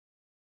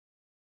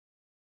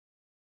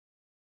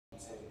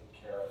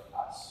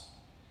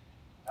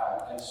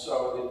And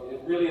so it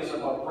really is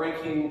about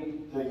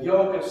breaking the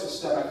yoke of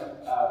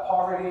systemic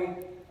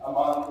poverty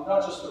among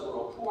not just the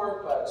rural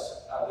poor, but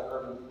the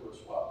urban poor as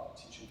well,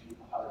 teaching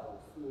people how to grow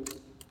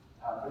food.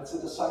 But it's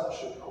a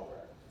discipleship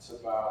program. It's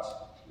about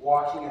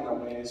walking in the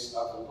ways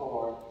of the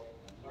Lord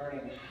and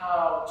learning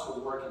how to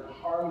work in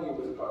harmony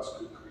with God's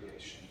good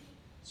creation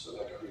so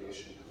that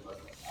creation can look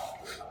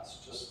after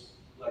us, just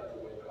like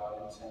the way God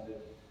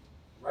intended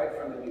right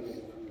from the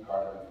beginning, from the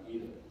Garden of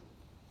Eden.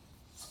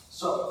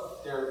 So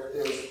there's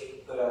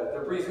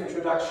the brief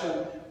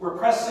introduction. We're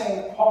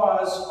pressing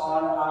pause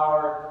on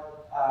our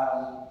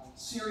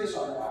series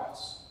on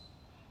Acts,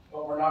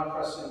 but we're not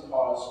pressing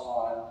pause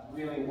on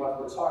really what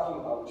we're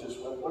talking about, which is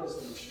what is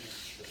the mission of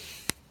the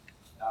church.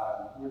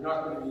 We're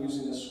not going to be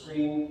using the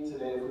screen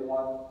today. If we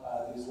want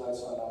these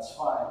lights on, that's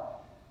fine.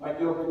 But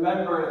you'll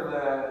remember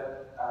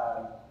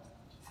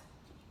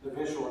the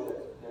visual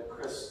that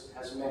Chris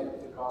has made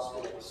with the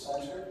gospel at the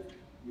center.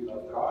 We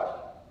love God.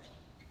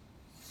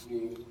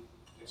 We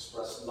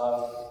express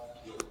love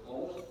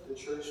within the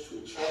church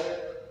to each other.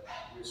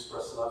 We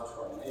express love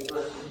to our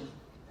neighbor,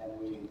 and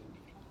we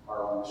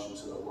are on mission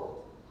to the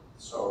world.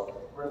 So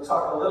we're going to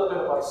talk a little bit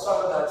about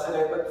some of that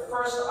today. But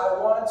first,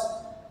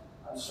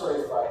 I'm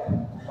sorry if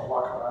I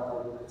walk around a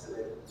little bit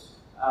today.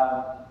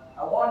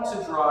 I want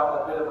to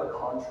draw a bit of a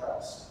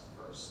contrast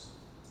first.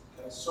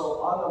 Okay,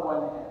 so on the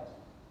one hand,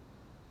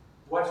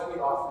 what we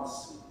often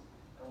see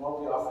and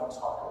what we often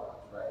talk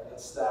about, right?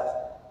 It's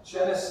that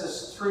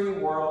Genesis 3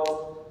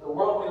 world, the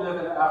world we live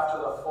in after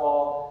the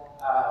fall,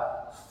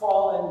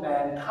 fallen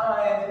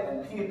mankind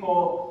and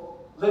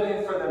people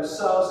living for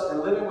themselves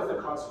and living with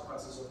the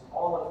consequences of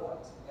all of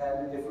that.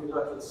 And if we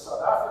look at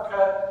South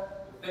Africa,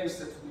 the things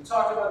that we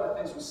talk about,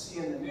 the things we see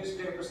in the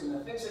newspapers, and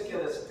the things that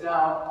get us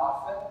down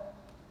often,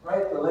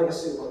 right? The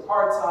legacy of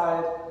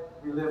apartheid.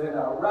 We live in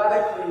a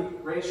radically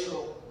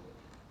racially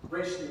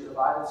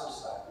divided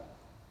society.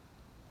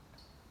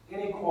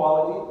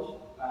 Inequality.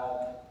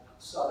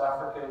 South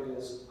Africa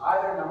is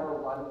either number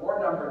 1 or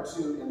number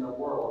 2 in the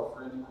world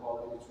for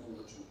inequality between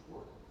rich and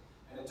poor.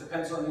 And it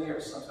depends on the year.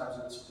 Sometimes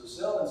it's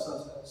Brazil and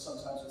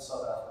sometimes it's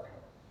South Africa.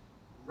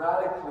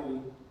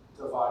 Radically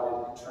divided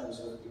in terms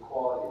of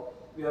equality.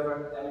 We have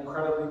an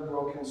incredibly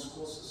broken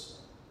school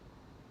system.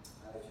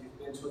 If you've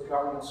been to a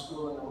government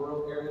school in the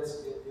rural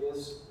areas, it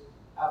is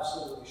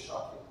absolutely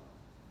shocking.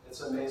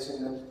 It's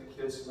amazing that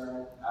the kids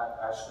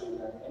actually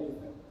learn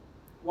anything.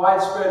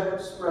 Widespread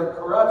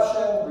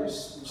corruption. We've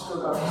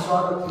still got the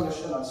Zongo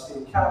Commission on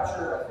state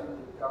capture. I think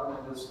the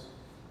government is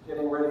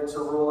getting ready to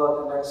roll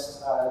out the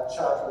next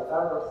chapter of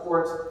that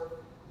report.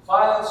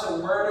 Violence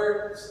and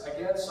murder.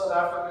 Again, South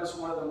Africa is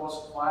one of the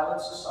most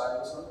violent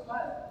societies on the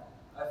planet.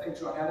 I think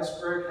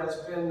Johannesburg has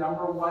been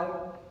number 1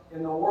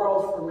 in the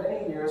world for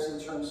many years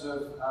in terms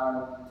of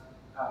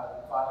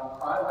violent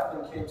crime. I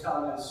think Cape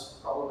Town is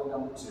probably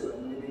number 2,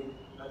 and maybe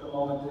at the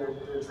moment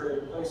they're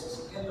trading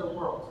places in the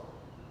world.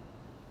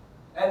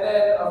 And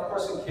then, of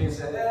course, in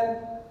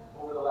KZN,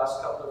 over the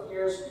last couple of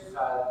years, we've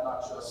had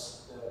not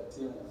just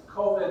dealing with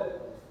COVID,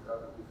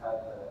 we've had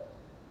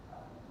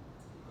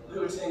the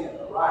looting and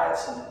the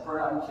riots and the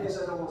burnout.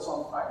 KZN was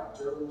on fire.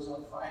 Durban was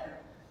on fire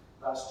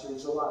last year,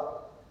 July.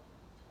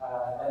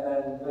 And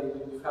then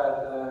lately we've had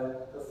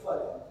the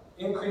flooding.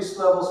 Increased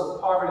levels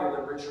of poverty,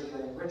 the rich are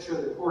getting richer,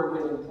 the poor are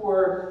getting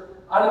poorer,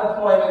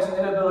 unemployment,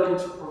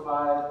 inability to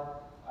provide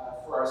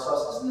for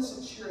ourselves. Isn't this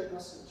a cheery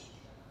message?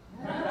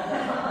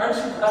 Aren't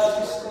you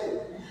glad you stayed?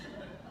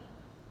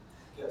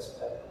 Gets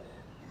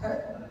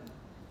better.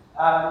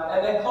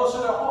 And then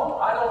closer to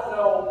home. I don't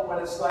know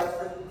what it's like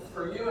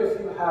for you if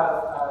you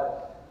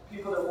have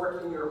people that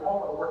work in your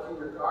home or work in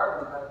your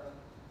garden, but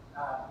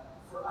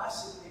for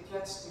us it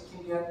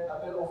can get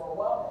a bit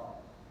overwhelming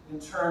in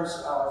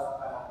terms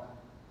of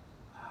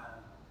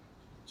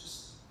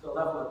just the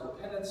level of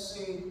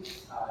dependency,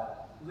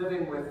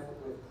 living with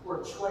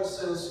poor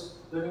choices,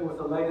 living with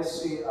a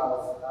legacy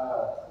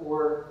of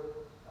poor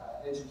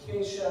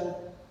education,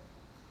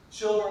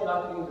 children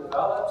not being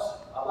developed,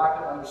 a lack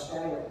of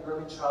understanding of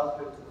early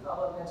childhood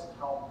development and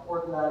how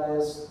important that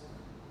is.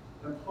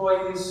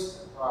 Employees,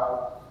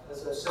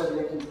 as I said,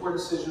 making poor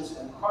decisions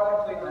and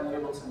chronically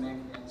unable to make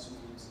ends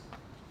meet.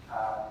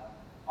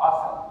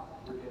 Often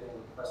we're getting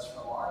requests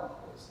from our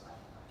employees,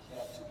 I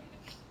can't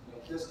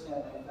make this,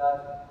 can't make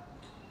that,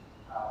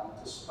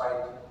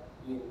 despite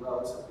being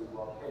relatively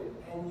well paid.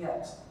 And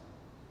yet,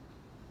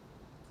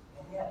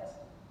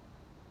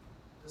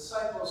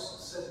 disciples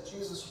said to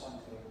Jesus one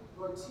day,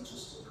 Lord, teach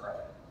us to pray.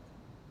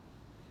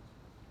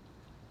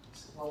 He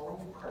said, well,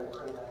 when you pray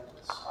like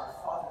this. Our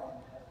Father in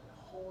heaven,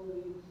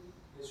 holy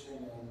is your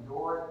name.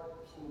 Your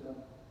kingdom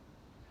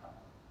come.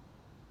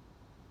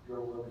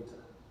 Your will be done.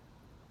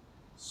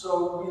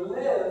 So we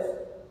live,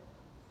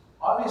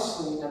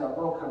 obviously, in a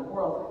broken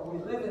world.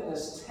 We live in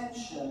this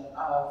tension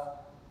of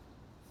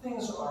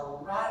things are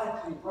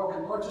radically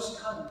broken. Lord, just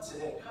come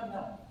today. Come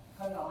now.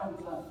 Come now. I'm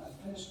done. I'm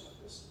finished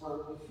with this.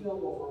 We feel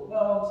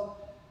overwhelmed.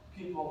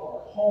 People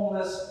are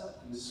homeless.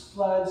 These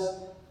floods.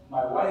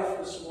 My wife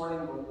this morning,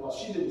 well,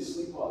 she didn't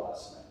sleep well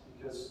last night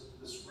because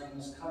this rain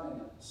is coming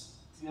and it's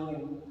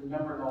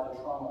remembering all the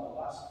trauma of the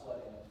last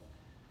flooding, of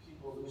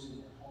people losing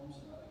their homes,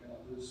 and are going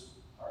to lose,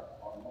 or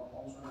more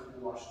homes are going to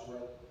be washed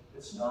away.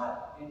 It's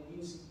not an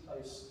easy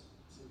place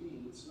to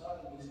be. It's not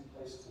an easy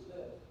place to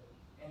live.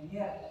 And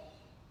yet,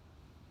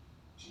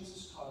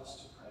 Jesus taught us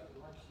to pray,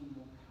 your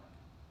kingdom come.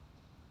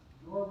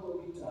 Your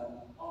will be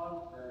done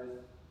on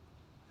earth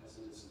as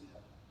it is in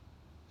heaven.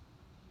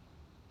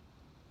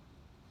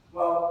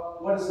 Well,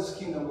 what does this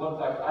kingdom look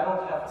like? I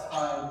don't have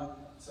time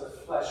to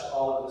flesh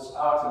all of this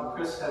out, and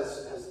Chris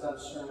has done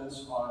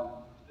sermons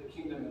on the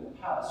kingdom in the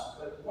past.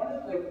 But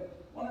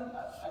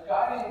a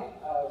guiding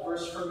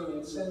verse for me,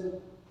 it's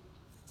in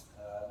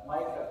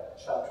Micah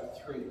chapter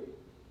 3.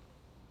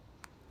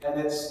 And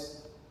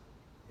it's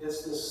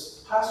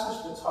this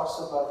passage that talks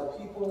about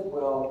the people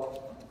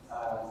will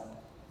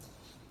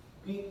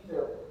beat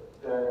their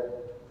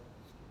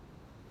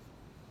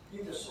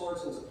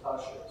swords into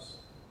plowshares.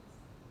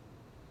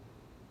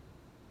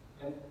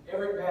 And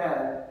every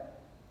man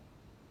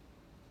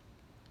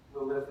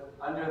will live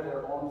under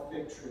their own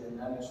fig tree and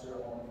manage their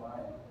own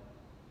vine,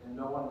 and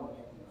no one will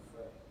make them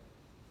afraid.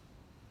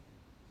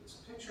 It's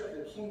a picture of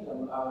the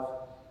kingdom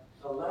of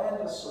the land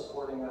is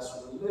supporting us.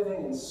 We're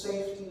living in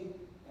safety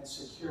and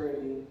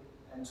security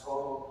and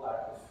total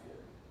lack of fear.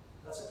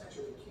 That's a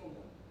picture of the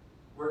kingdom,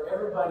 where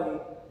everybody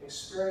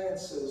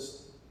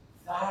experiences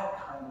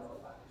that kind of a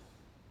life,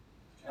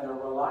 and a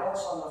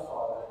reliance on the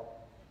Father,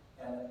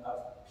 and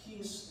a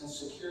peace and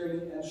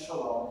security and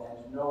shalom,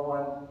 and no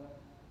one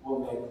will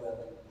make them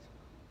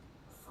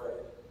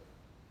afraid.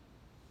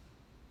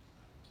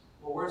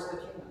 Well, where's the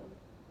kingdom?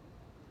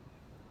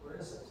 Where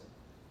is it?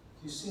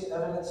 Do you see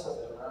evidence of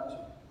it around you?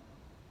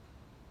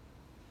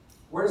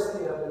 Where's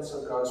the evidence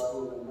of God's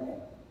rule and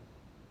reign?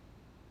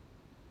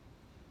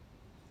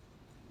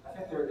 I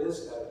think there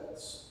is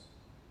evidence,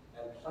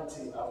 and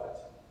plenty of it,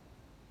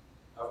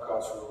 of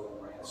God's rule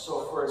and reign.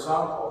 So, for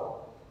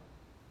example,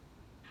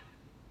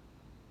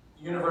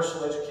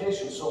 universal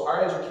education. So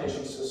our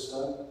education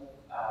system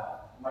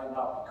might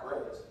not be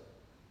great,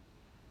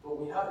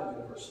 but we have a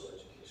universal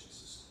education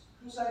system.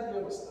 Whose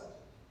idea was that?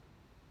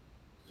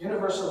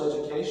 Universal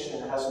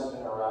education hasn't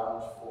been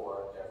around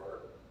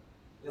forever.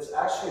 It's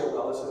actually a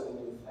relatively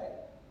new thing.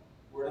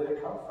 Where did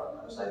it come from?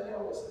 Whose idea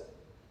was it?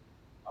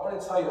 I want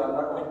to tell you, I'm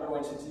not going to go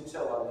into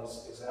detail on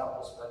these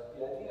examples, but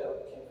the idea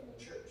came from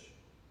the church.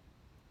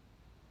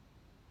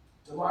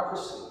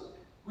 Democracy.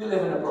 We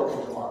live in a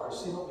broken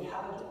democracy, but we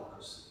have a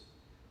democracy.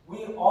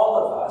 We, all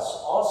of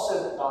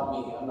us, not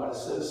me, I'm not a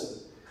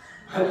citizen,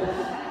 but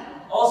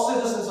all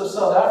citizens of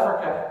South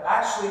Africa,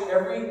 actually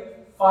every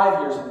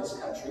 5 years in this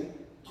country,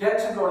 get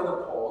to go to the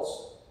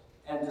polls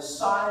and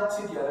decide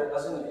together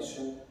as a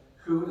nation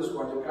who is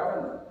going to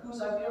govern them.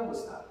 Whose idea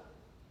was that?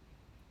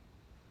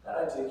 That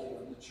idea came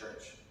from the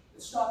church.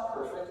 It's not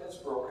perfect, it's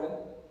broken,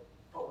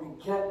 but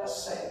we get a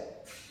say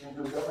in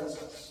who governs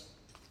us.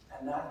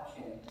 And that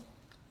came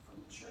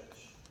from the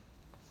church.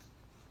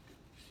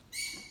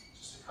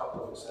 Just a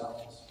couple of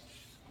examples.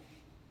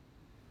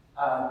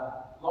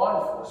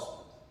 Law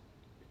enforcement.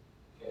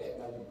 Okay, it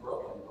might be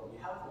broken, but we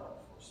have law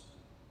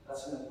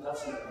enforcement.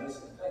 That's an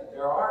amazing thing.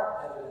 There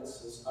are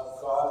evidences of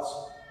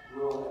God's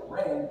rule and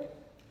reign.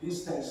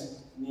 These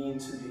things need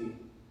to be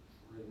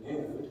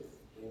renewed.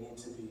 They need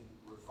to be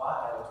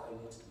revived. They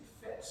need to be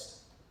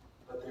fixed.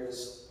 But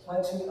there's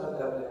plenty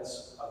of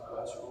evidence of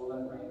God's rule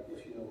and reign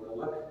if you know where to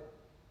look.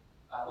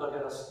 Look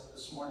at us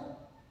this morning.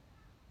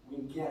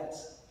 We get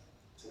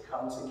to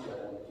come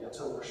together. We get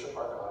to worship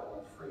our God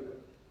in freedom.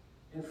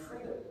 In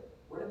freedom.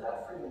 Where did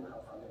that freedom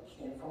come from? It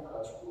came from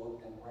God's rule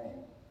and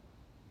reign.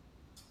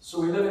 So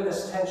we live in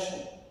this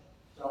tension,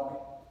 don't we?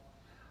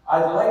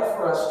 I'd like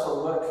for us to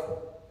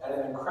look at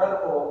an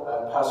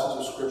incredible passage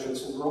of Scripture.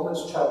 It's in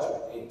Romans chapter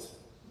 8,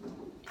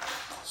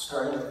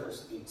 starting at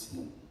verse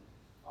 18.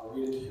 I'll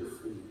read it here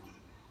for you.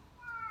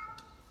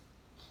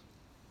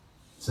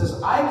 It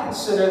says, I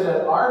consider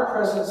that our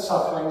present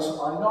sufferings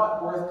are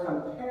not worth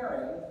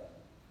comparing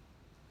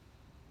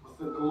with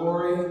the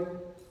glory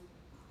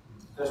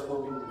that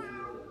will be revealed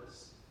in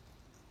us.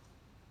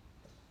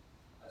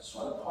 I just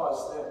want to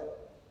pause there.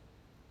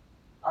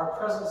 Our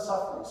present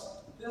sufferings.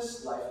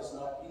 This life is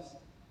not easy.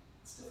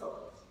 It's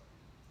difficult.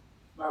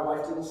 My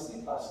wife didn't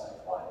sleep last night.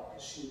 Why?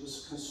 Because she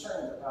was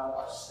concerned about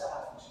our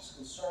staff, and she's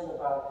concerned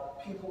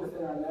about people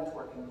within our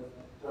network and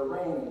the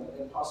rain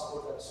and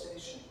possible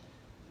devastation.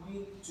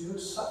 We do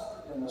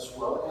suffer in this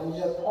world, and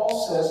yet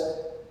Paul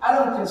says, I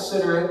don't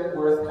consider it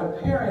worth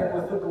comparing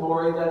with the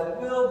glory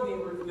that will be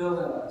revealed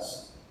in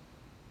us.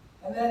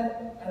 And then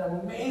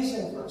an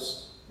amazing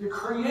verse. The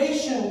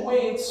creation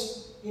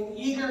waits in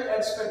eager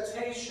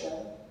expectation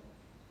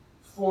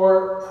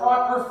for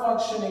proper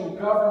functioning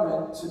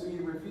government to be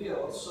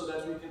revealed so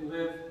that we can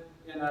live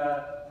in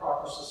a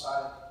proper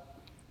society.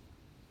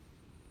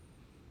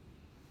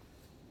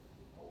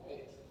 Oh,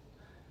 wait.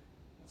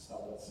 That's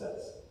not what it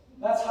says.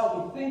 That's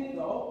how we think,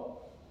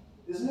 though,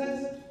 isn't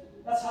it?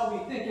 That's how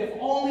we think. If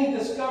only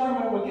this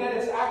government would get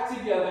its act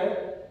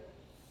together,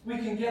 we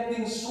can get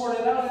things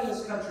sorted out in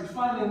this country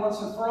finally once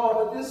and for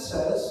all. But this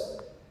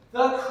says,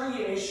 The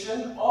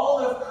creation, all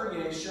of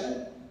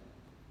creation,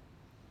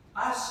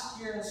 us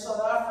here in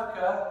South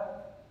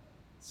Africa,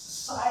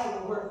 society,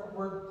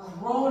 we're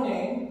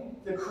groaning.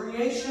 The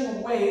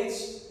creation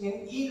waits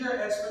in eager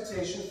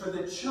expectation for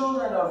the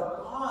children of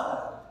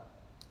God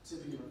to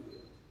be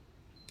revealed.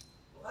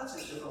 Well, that's a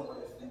different way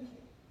of thinking.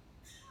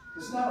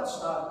 Because now it's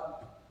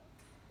not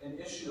an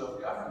issue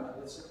of government,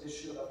 it's an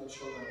issue of the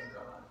children of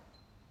God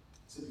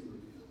to be revealed.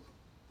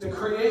 The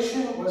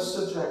creation was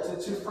subjected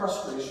to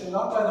frustration,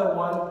 not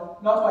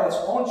by its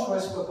own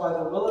choice, but by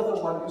the will of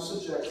the one who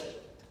subjected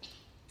it.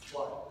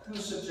 Why? Who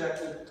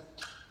subjected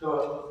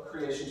the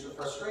creation to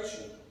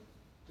frustration?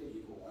 The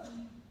evil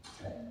one.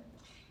 Okay.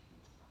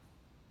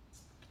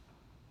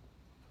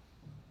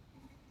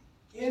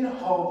 In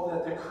hope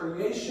that the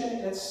creation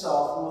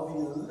itself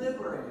will be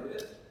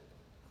liberated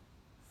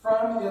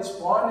from its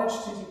bondage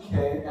to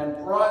decay and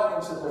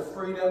brought into the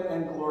freedom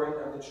and glory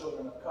of the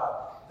children of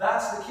God.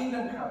 That's the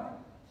kingdom coming.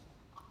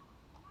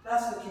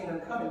 That's the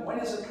kingdom coming. When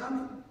is it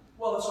coming?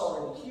 Well, it's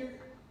already here.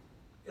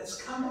 It's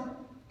coming.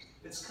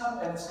 It's come,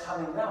 and it's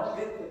coming now.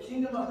 The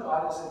kingdom of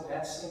God is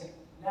advancing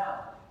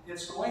now.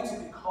 It's going to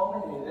be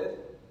culminated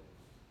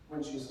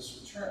when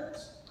Jesus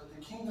returns. But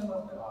the kingdom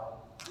of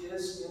God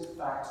is, in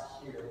fact,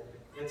 here.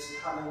 It's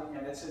coming,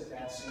 and it's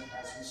advancing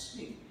as we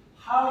speak.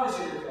 How is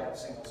it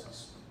advancing as we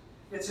speak?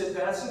 It's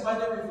advancing by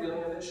the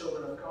revealing of the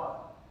children of God.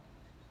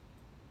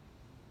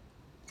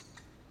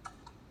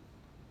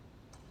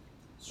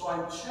 So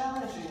I'm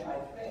challenging, I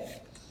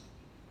think,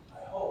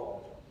 I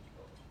hope,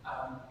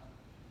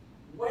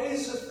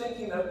 ways of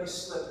thinking that we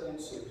slip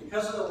into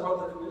because of the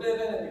world that we live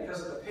in and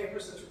because of the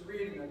papers that we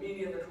read and the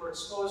media that we're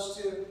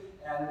exposed to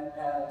and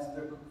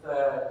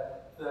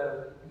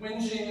the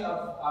whinging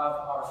of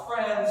our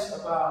friends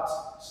about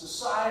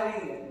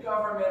society and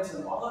government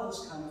and all of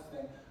this kind of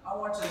thing. I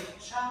want to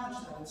challenge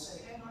that and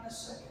say, hang on a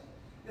second.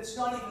 It's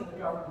not even the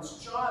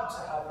government's job to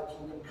have the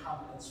kingdom come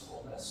in its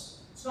fullness.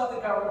 It's not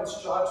the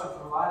government's job to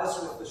provide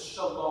us with the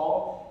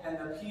shalom and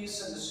the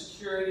peace and the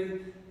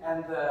security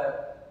and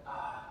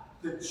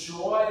the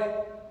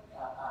joy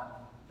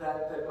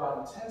that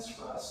God intends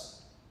for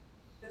us.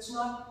 It's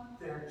not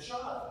their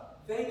job.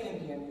 They can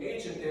be an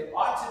agent. They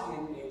ought to be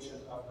an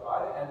agent of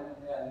God.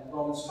 And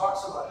Romans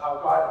talks about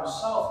how God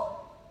himself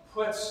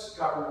puts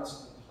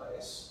governments in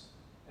place,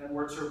 and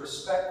we're to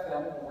respect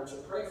them and we're to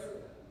pray for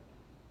them.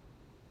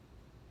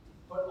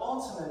 But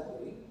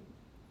ultimately,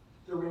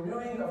 the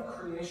renewing of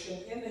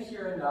creation in the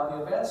here and now,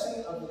 the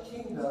advancing of the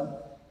kingdom,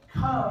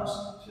 comes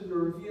through the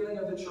revealing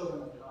of the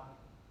children of God.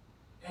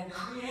 And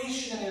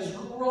creation is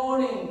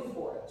groaning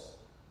for it.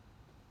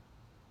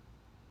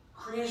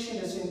 Creation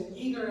is in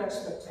eager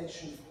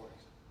expectation for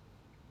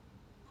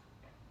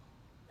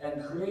it.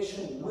 And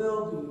creation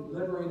will be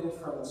liberated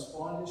from its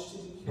bondage to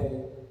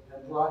decay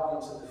and brought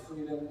into the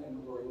freedom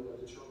and glory of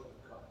the children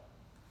of God.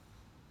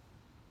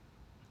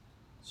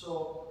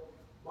 So,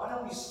 why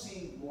don't we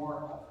see more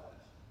of that?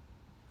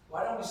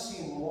 Why don't we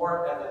see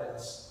more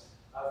evidence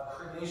of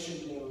creation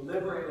being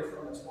liberated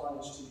from its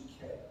bondage to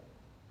decay?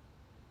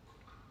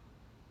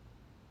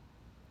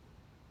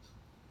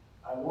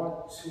 I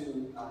want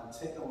to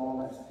take a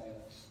moment and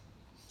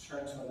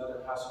turn to another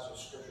passage of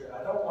Scripture.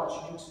 I don't want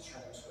you to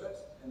turn to it,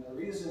 and the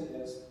reason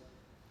is,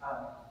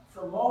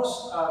 for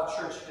most of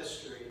church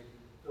history,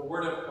 the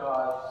Word of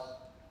God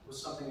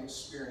was something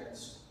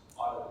experienced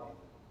audibly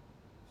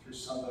through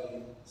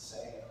somebody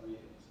saying and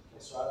reading.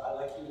 Okay, so I'd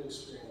like you to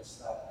experience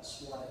that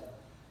this morning.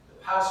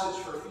 The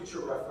passage for future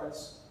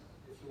reference,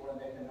 if you want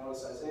to make a note,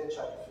 is Isaiah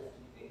chapter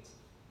 58.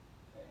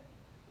 Okay?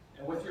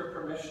 And with your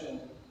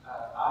permission,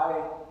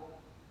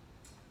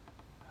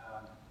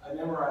 I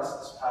memorized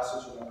this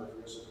passage a number of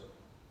years ago.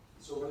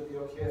 So would it be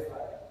okay if I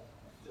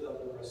did a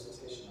little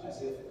recitation,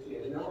 Isaiah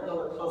 58? And then we're going to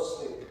look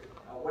closely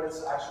at what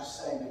it's actually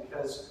saying,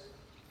 because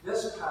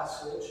this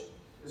passage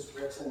is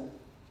written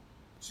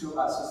to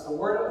us. It's the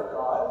Word of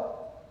God.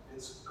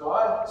 It's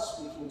God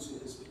speaking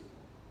to his people.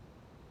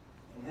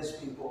 And his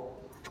people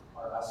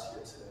are us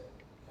here today.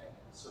 Okay?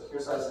 So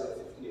here's Isaiah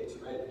 58.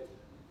 You ready?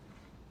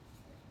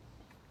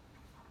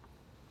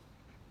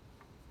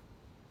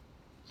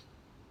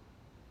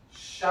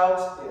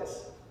 Shout it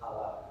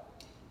aloud.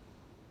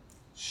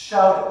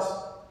 Shout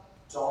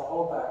it. Don't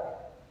hold back.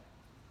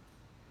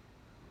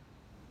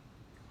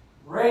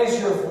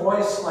 Raise your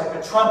voice like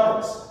a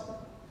trumpet.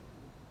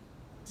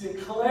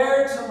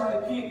 Declare to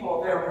my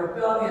people their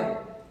rebellion,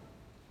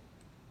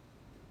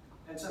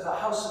 and to the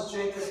house of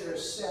Jacob their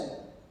sin.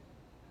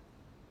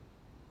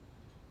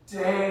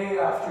 Day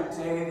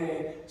after day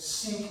they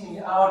seek me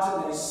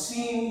out, and they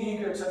seem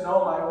eager to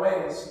know my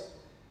ways,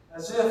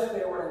 as if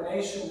they were a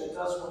nation that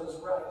does what is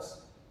right,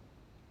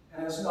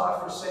 and has not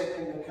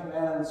forsaken the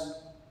commands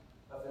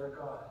of their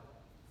God.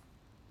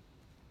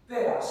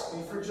 They ask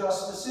me for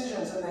just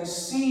decisions, and they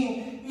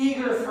seem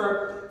eager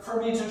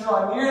for me to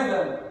draw near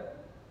them.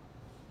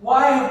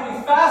 Why have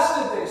we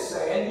fasted, they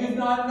say, and you've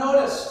not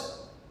noticed?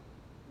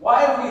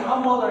 Why have we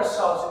humbled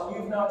ourselves,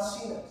 and you've not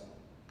seen it?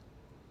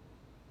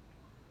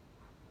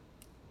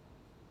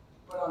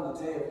 But on the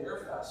day of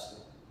your fasting,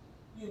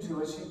 you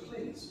do as you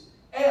please.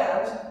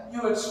 and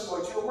you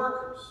exploit your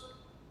workers.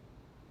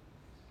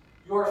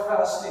 Your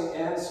fasting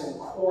ends in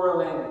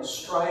quarreling and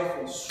strife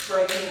and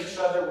striking each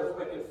other with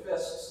wicked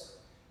fists.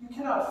 You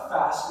cannot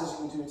fast as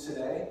you do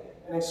today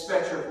and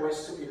expect your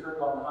voice to be heard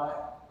on high.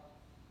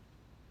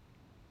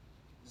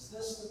 Is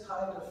this the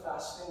kind of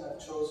fasting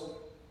I've chosen?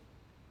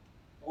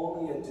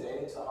 Only a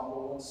day to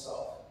humble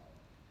oneself?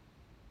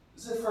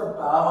 Is it for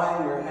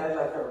bowing your head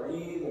like a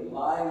reed and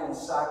lying in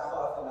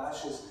sackcloth and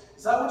ashes?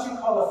 Is that what you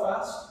call a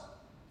fast?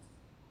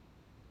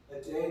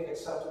 A day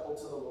acceptable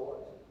to the Lord?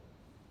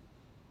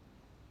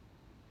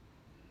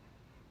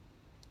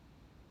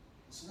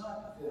 Is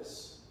not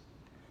this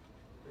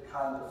the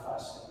kind of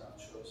fasting I've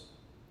chosen?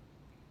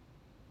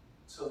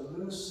 To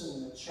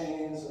loosen the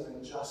chains of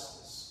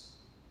injustice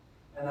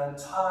and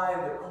untie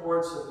the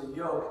cords of the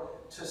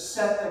yoke, to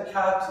set the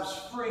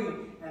captives free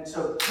and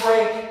to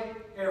break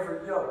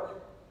every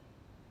yoke.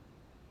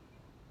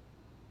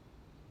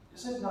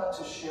 Is it not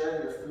to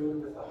share your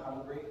food with the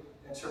hungry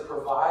and to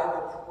provide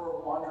the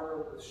poor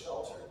wanderer with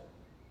shelter?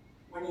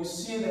 When you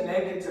see the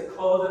naked, to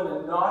clothe them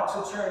and not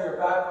to turn your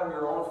back on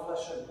your own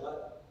flesh and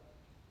blood?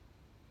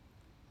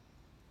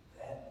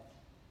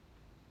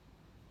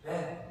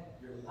 Then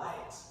your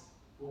light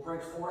will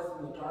break forth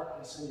in the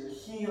darkness and your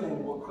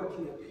healing will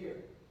quickly appear.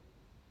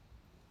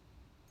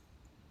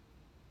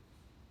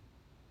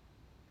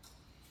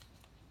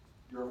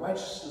 Your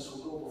righteousness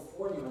will go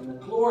before you, and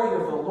the glory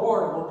of the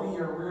Lord will be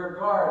your rear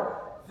guard.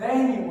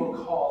 Then you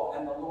will call,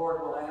 and the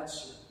Lord will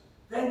answer.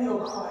 Then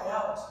you'll cry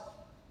out,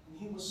 and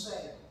he will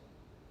say,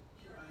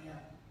 here I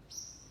am.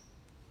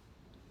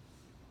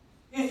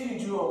 If you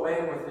do away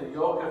with the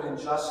yoke of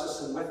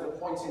injustice and with the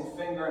pointing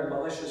finger and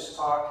malicious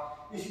talk,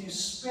 if you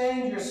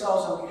spend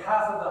yourselves on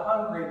behalf of the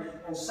hungry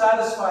and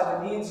satisfy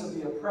the needs of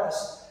the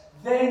oppressed,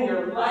 then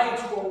your light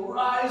will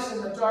rise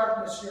in the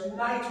darkness, your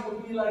night will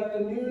be like the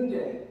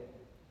noonday.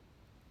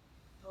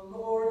 The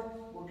Lord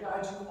will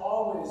guide you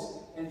always,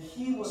 and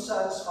he will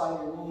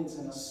satisfy your needs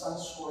in a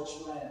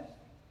sun-scorched land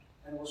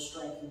and will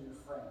strengthen your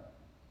frame.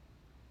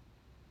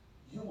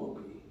 You will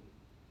be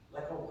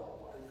like a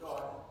well-watered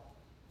garden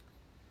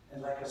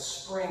and like a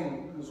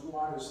spring whose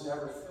waters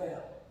never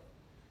fail.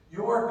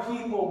 Your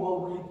people will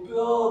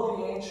rebuild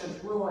the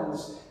ancient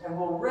ruins and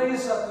will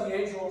raise up the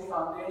age-old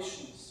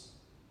foundations.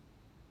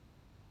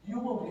 You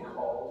will be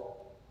called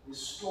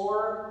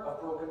Restorer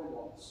of Broken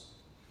Walls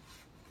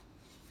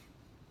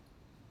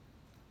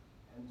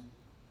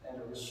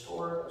and a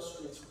restorer of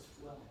streets with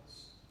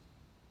dwellings.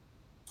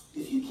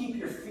 If you keep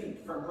your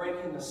feet from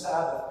breaking the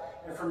Sabbath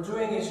and from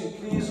doing as you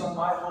please on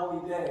my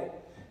holy day,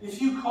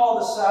 if you call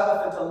the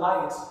Sabbath a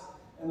delight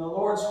and the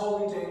Lord's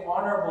holy day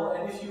honorable,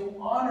 and if you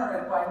honor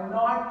it by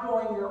not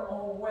going your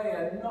own way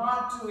and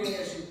not doing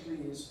as you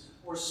please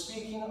or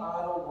speaking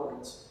idle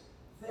words,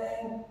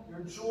 then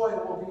your joy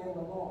will be in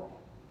the Lord.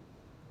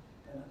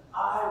 And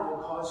I will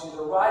cause you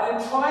to ride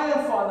in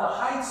triumph on the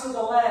heights of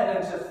the land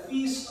and to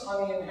feast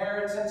on the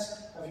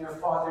inheritance of your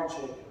father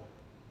Jacob.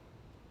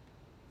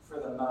 For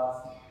the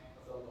mouth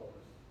of the Lord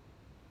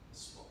is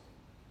spoken.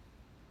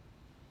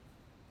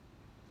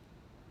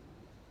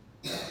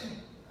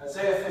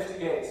 Isaiah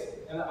 58.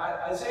 And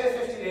Isaiah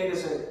 58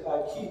 is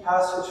a key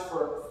passage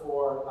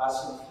for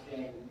us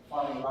in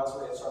Farming God's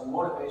Way. It's our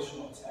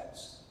motivational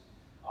text,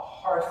 a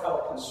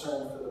heartfelt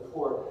concern for the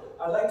poor.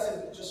 I'd like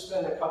to just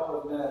spend a couple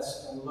of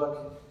minutes and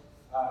look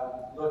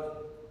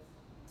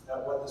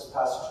at what this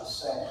passage is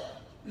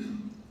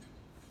saying.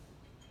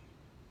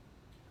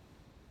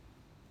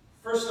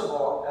 First of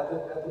all, at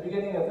the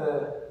beginning of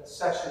the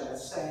section,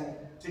 it's saying,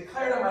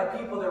 declare to my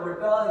people their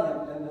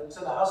rebellion, and to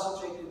the house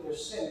of Jacob their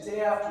sin.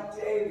 Day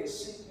after day they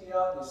seek me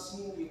out, they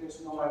seem eager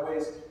to know my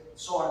ways,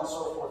 so on and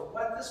so forth.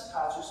 What this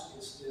passage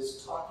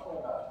is talking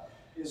about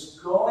is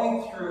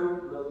going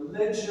through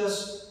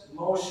religious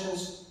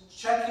motions,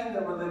 checking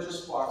the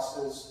religious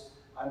boxes.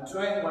 I'm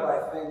doing what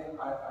I think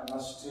I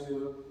must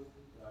do.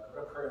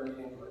 Go to prayer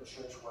meeting, go to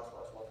church, what.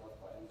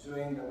 I'm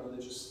doing the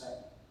religious thing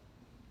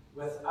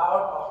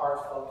without a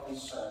heartfelt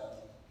concern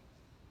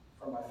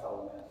for my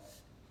fellow man.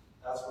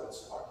 That's what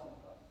it's talking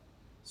about.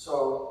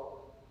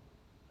 So,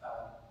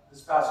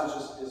 this passage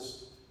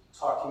is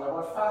talking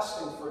about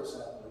fasting, for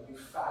example. You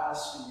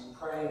fast and you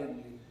pray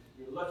and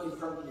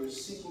you're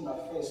seeking my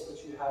face, but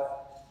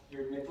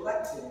you're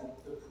neglecting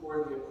the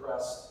poor, the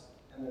oppressed,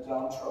 and the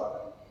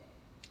downtrodden.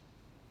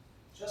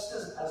 Just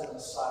as an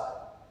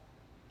aside,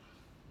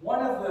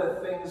 one of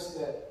the things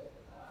that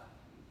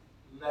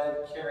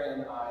led Carrie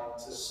and I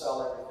to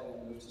sell everything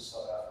and move to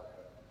South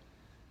Africa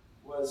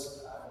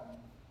was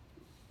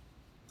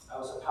I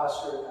was a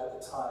pastor at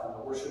the time,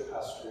 a worship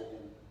pastor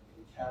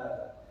in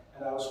Canada,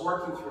 and I was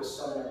working through a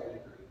seminary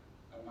degree,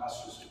 a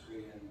master's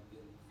degree in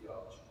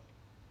theology.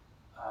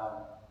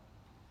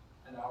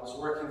 And I was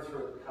working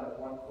through it kind of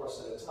one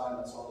course at a time.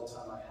 That's all the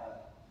time I had.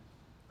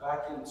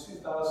 Back in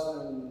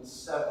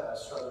 2007, I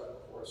started a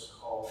course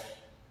called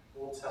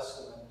Old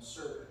Testament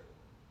Survey.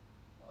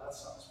 Well, that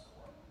sounds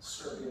boring.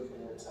 Survey of the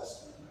Old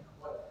Testament. Like,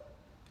 what?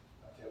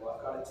 Okay, well,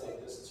 I've got to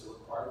take this. It's a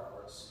required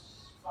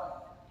course. Fine.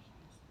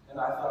 And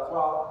I thought,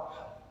 well,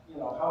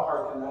 how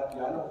hard can that be?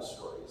 I know the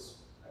stories.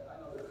 I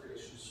know the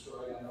creation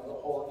story. I know the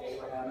whole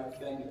Abrahamic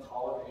thing, the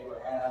call of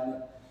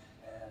Abraham,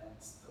 and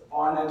the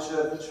bondage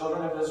of the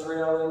children of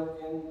Israel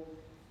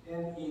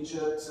in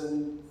Egypt,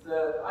 and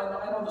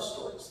I know the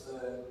stories,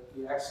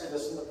 the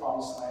Exodus and the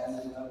Promised Land,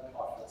 and the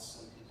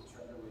prophets, and people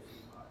turned away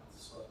from God.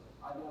 So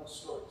I know the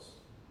stories.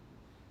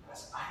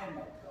 Guys, I had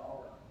my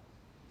bell rung.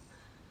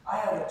 I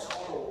had a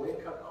total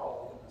wake-up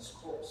call in this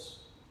course.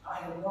 I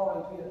had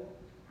no idea.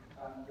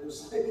 It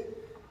was like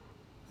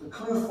the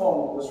clue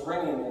phone was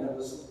ringing, and it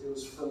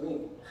was for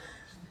me.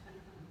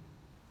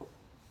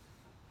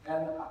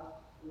 And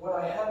what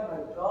I had my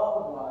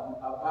bell rung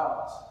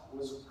about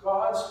was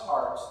God's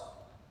heart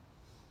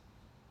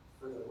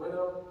for the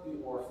widow, the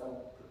orphan,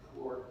 the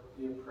poor,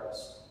 the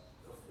oppressed,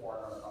 the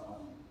foreigner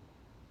among you.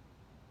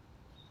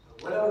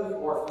 The widow, the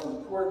orphan, the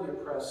poor, the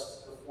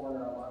oppressed, the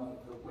foreigner among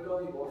you. The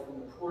widow, the orphan,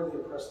 the poor, the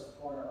oppressed, the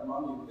foreigner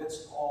among you.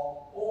 It's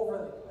all over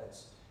the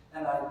place.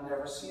 And I'd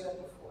never seen it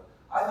before.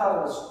 I thought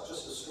it was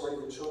just a story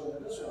of the children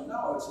of Israel.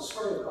 No, it's a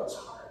story of God's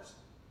heart.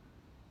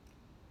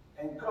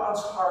 And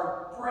God's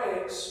heart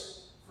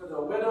breaks for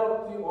the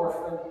widow, the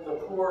orphan, the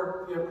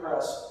poor, the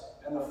oppressed,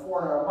 and the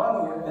foreigner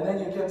among you. And then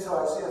you get to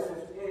Isaiah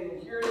 58,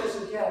 and here it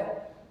is again,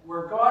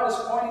 where God is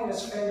pointing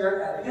his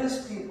finger at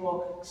his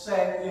people,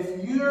 saying,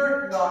 if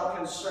you're not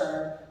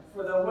concerned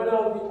for the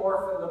widow, the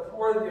orphan, the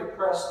poor, the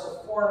oppressed,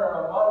 the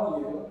foreigner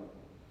among you,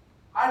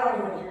 I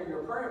don't even hear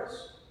your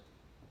prayers.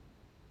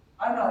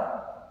 I'm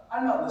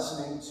not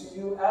listening to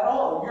you at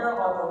all. You're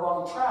on the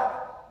wrong track.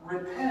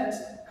 Repent,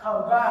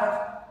 come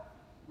back,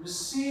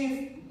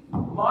 receive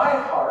my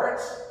heart,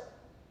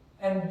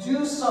 and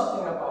do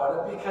something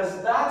about it,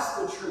 because that's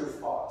the true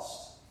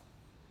fast.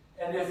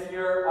 And if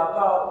you're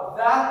about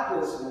that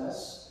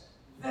business,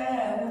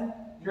 then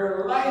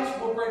your light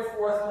will break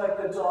forth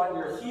like the dawn,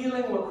 your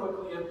healing will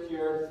quickly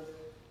appear,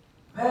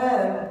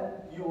 then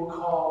you will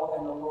call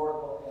and the Lord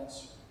will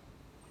answer.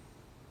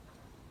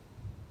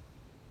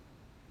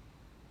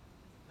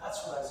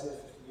 That's what Isaiah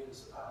 58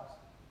 is about.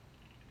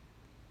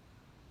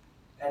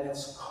 And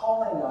it's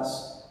calling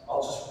us,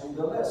 I'll just read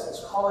the list,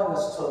 it's calling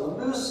us to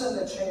loosen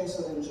the chains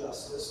of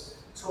injustice,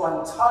 to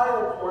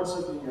untie the cords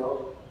of the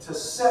yoke, to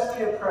set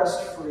the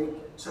oppressed free,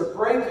 to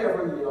break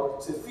every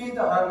yoke, to feed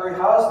the hungry,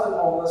 house the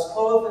homeless,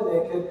 clothe the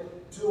naked,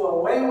 do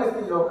away with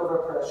the yoke of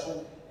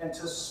oppression, and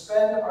to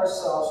spend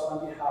ourselves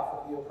on behalf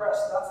of the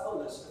oppressed. That's the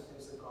list of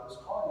things that God is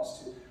calling us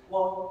to.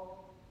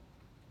 Well,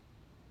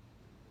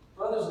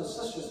 brothers and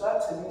sisters,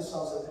 that to me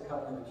sounds like the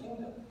coming of the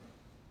kingdom,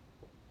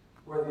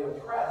 where the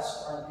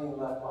oppressed aren't being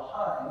left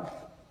behind,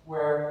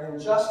 where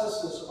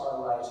injustices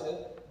are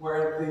righted,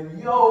 where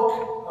the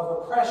yoke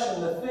of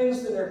oppression, the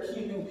things that are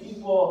keeping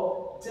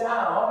people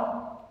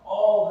down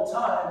all the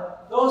time,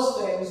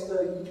 those things,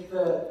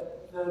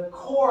 the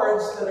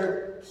cords that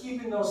are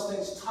keeping those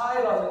things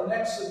tied on the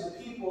necks of the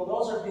people,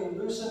 those are being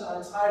loosened,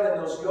 untied,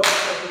 and those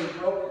yokes are being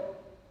broken.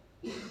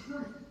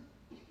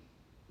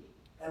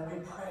 And we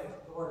pray,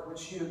 Lord,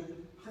 would you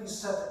please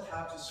set the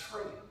captives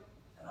free?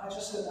 And I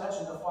just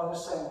imagine the Father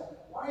saying,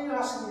 why are you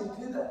asking me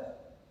to do that?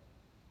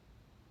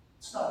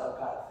 It's not a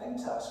bad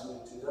thing to ask me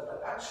to do that,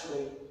 but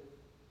actually,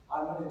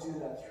 I'm going to do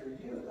that through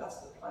you. That's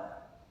the plan.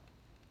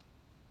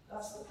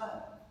 That's the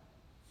plan.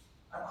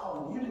 I'm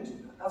calling you to do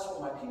that. That's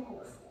what my people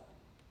are for.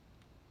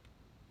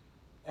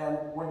 And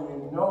when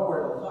you know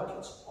where to look,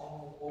 it's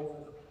all over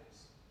the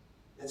place.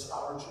 It's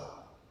our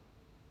job.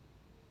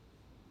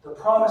 The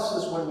promise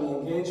is when we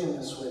engage in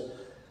this way,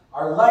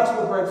 our light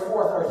will break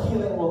forth, our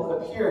healing will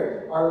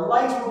appear, our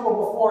light will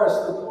go before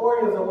us, the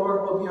glory of the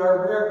Lord will be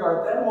our rear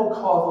guard. Then we'll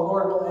call, the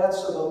Lord will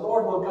answer, the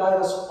Lord will guide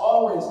us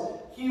always.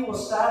 He will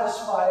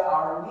satisfy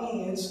our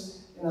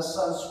needs in a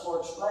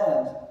sun-scorched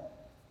land.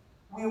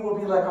 We will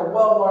be like a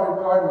well-watered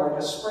garden, like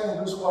a spring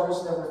whose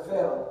waters never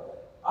fail.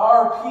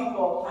 Our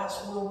people,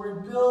 as will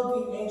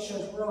rebuild the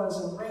ancient ruins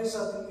and raise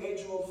up the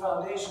age-old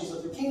foundations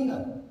of the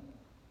kingdom,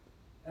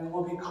 and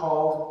will be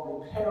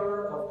called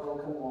repairer of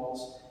broken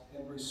walls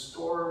and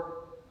restorer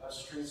of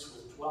streets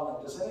with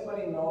dwelling. Does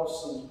anybody know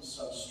of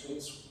some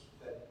streets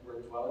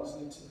where dwellings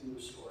need to be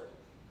restored?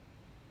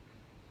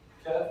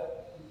 Kev?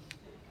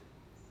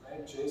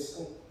 Right?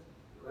 Jason?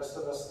 The rest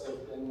of us that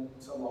have been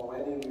to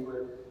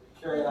Mulwany,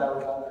 Carrie and I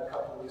were down there a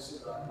couple of weeks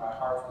ago, and my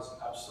heart was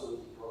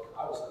absolutely broken.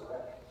 I was a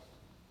wreck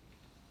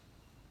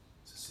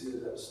to see the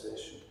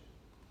devastation.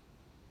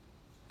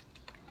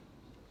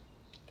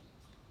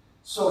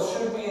 So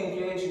should we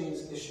engage in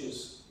these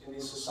issues, in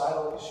these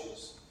societal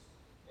issues,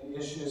 in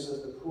issues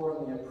of the poor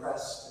and the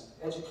oppressed,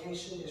 and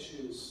education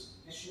issues,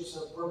 issues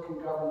of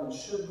broken government?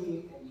 Should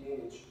we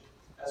engage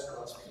as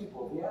God's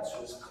people? The answer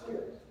is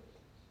clear.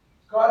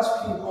 God's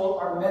people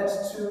are meant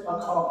to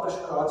accomplish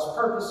God's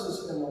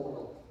purposes in the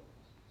world.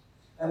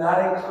 And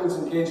that includes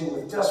engaging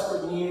with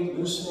desperate need,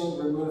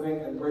 loosening, removing,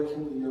 and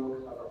breaking the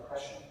yoke of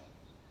oppression.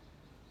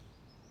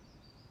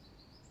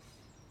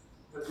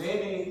 But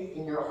maybe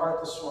in your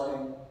heart this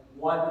morning,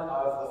 one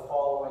of the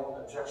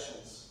following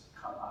objections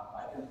come up.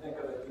 I can think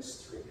of at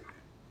least three.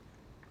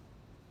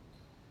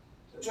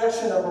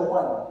 Objection number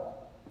one: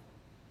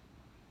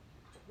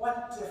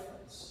 what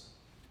difference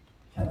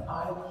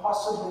I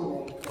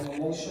possibly make in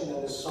a nation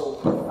that is so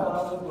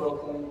profoundly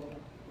broken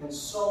in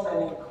so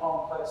many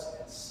complex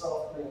and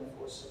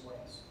self-reinforcing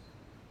ways?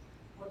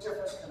 What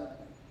difference can I make?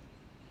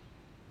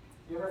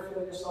 Do you ever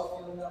feel yourself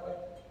feeling that way?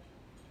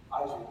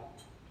 I do.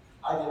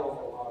 I get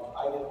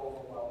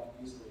overwhelmed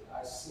easily.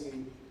 I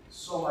see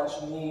so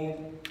much need.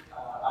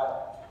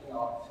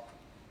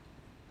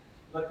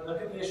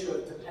 Look at the issue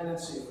of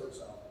dependency, for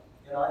example.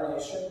 In our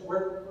nation,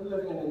 we're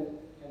living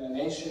in a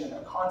nation, in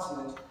a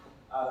continent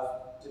of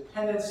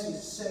dependency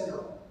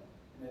syndrome.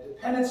 And a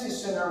dependency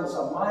syndrome is a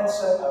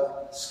mindset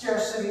of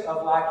scarcity,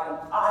 of lack, and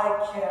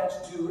I can't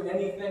do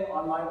anything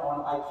on my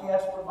own. I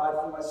can't provide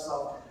for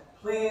myself.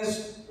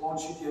 Please,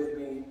 won't you give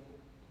me,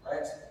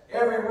 right?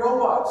 Every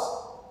robot,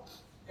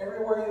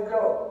 everywhere you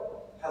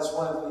go, has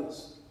one of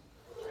these,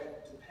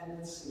 right?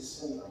 Dependency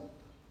syndrome.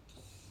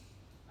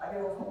 I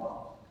get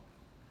overwhelmed.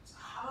 So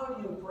how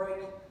do you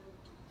break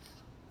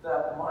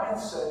that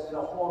mindset in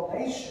a whole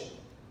nation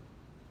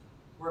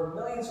where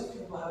millions of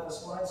people have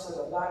this mindset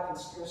of lack and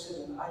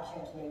scarcity and I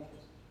can't make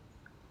it?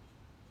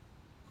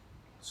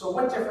 So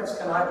what difference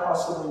can I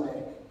possibly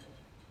make?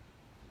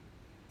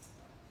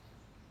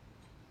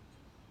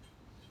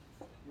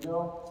 You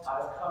know,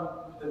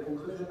 the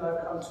conclusion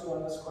I've come to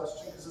on this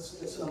question, because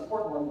it's an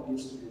important one that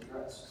needs to be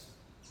addressed.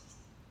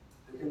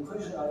 The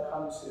conclusion I've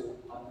come to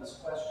on this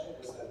question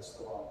is that it's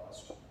the wrong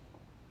question.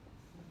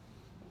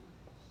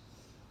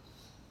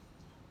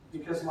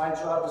 Because it's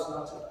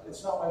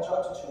not my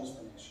job to change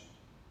the nation.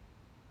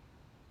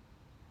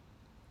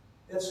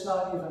 It's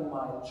not even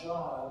my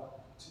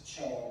job to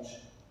change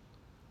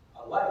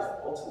a life,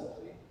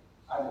 ultimately.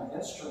 I'm an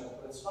instrument,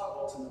 but it's not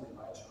ultimately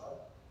my job.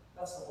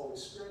 That's the Holy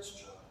Spirit's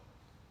job.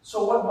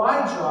 So what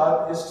my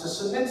job is to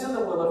submit to the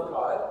will of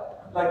God,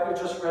 like we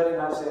just read in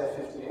Isaiah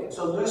 58,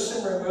 to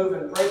loosen, remove,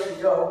 and break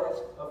the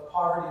yoke of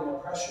poverty and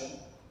oppression,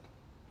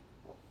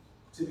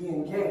 to be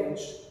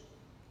engaged.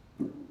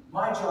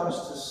 My job is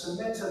to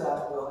submit to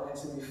that will and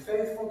to be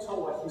faithful to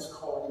what He's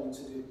calling me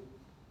to do,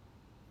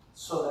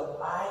 so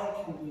that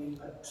I can be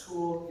a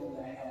tool in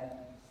the hand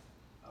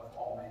of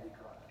Almighty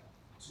God,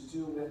 to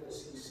do with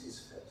as He sees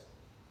fit.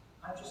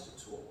 I'm just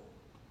a tool.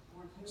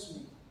 Lord, use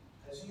me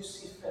as you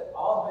see fit.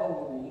 I'll bend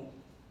the knee,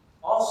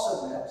 I'll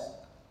submit,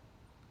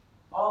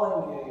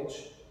 I'll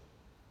engage,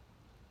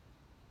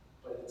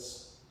 but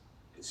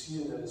it's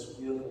you that is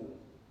wielding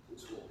the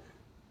tool.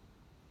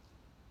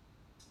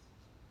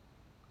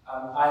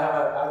 I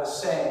have a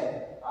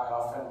saying I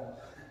often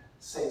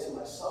say to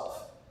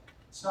myself.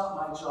 It's not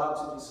my job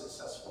to be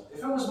successful. If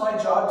it was my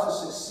job to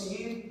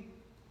succeed,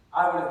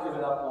 I would have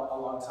given up a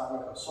long time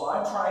ago. So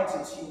I'm trying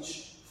to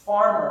teach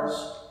farmers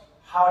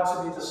how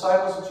to be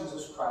disciples of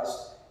Jesus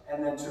Christ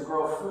and then to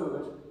grow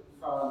food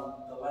from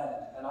the land.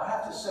 And I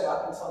have to say,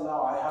 up until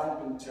now, I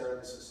haven't been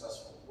terribly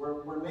successful.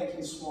 We're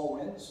making small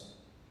wins,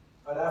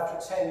 but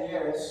after 10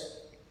 years,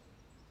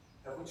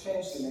 have we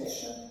changed the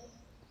nation?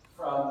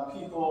 From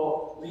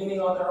people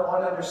leaning on their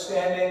own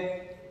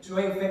understanding,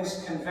 doing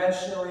things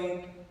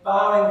conventionally,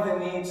 bowing the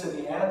knee to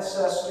the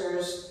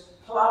ancestors,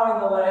 plowing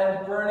the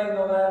land, burning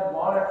the land,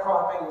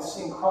 monocropping, and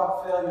seeing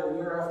crop failure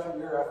year after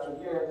year after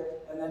year,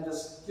 and then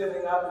just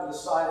giving up and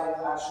deciding,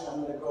 actually,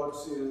 I'm going to go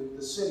to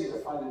the city to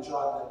find a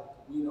job that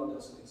we know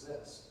doesn't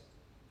exist.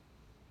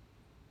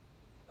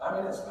 I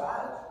mean, it's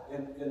bad.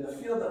 In the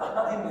field that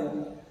I'm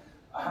in,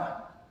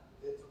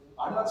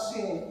 I'm not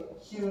seeing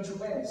huge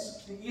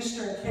wins. The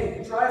Eastern Cape,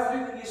 you drive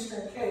through the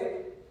Eastern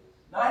Cape,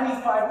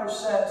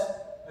 95%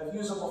 of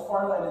usable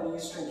farmland in the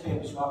Eastern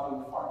Cape is not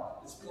being farmed.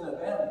 It's been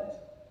abandoned.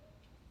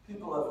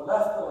 People have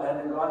left the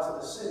land and gone to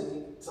the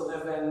city to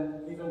live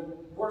in even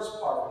worse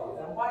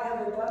poverty. And why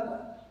have they done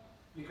that?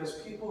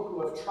 Because people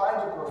who have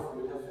tried to grow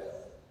food have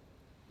failed.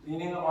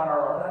 Leaning on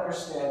our own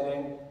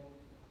understanding,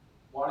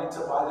 wanting to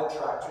buy the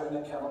tractor and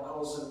the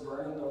chemicals and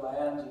burning the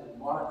land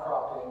and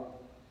monocropping.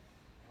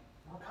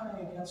 We're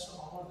coming against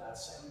all of that,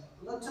 saying,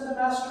 look to the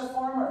master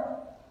farmer,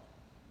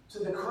 to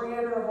the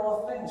creator of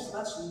all things.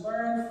 Let's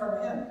learn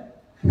from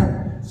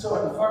him. So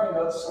in farming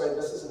notes, sorry,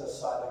 this is an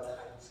aside.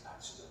 I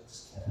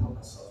just can't help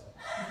myself.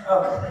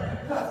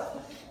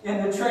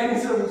 In the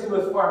trainings that we do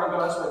with farming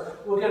gods,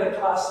 we'll get a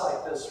class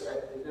like this,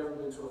 right? They've never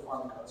been to a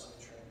farming gods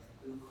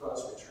training,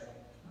 training.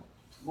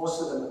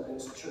 Most of them have been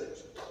to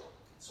church.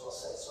 So I'll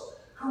say, so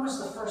who was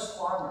the first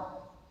farmer?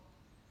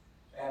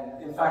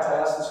 And in fact, I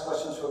asked this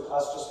question to a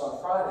class just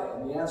on Friday,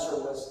 and the answer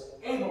was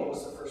Abel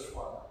was the first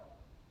farmer.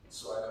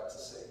 So I got to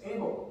say,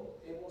 Abel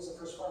was the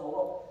first farmer.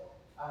 Well,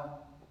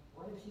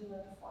 where did he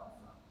learn to farm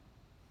from?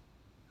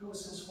 Who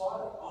was his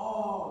father?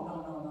 Oh,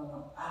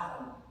 no.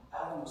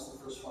 Adam was the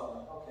first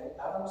farmer. Okay,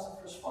 Adam was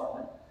the first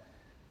farmer.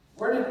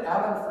 Where did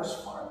Adam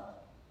first farm?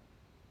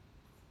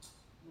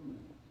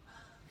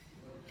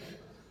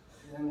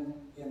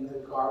 In the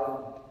garden.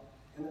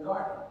 In the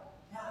garden.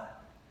 Yeah,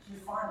 he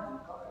farmed in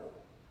the garden.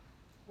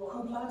 Well,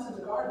 who planted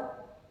the garden?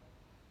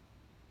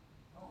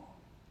 No.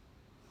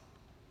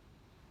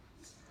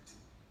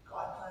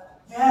 God planted.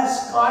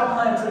 Yes, God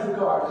planted the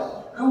garden.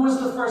 Who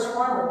was the first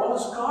farmer? Well, it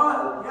was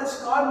God.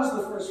 Yes, God was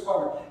the first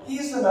farmer.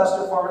 He's the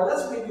master farmer.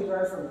 Let's maybe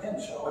learn from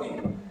him, shall we?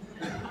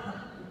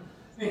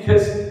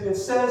 Because it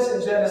says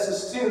in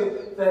Genesis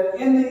 2 that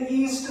in the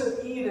east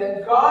of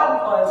Eden,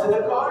 God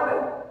planted a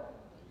garden.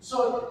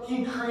 So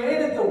he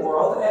created the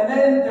world, and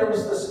then there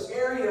was this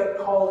area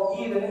called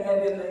Eden,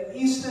 and in the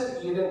east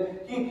of Eden,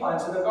 he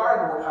planted a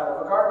garden. What kind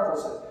of a garden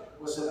was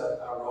it? Was it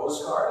a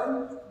rose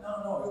garden?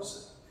 No, it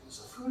was a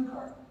food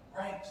garden,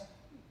 right?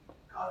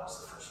 God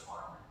was the first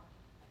farmer.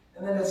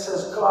 And then it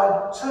says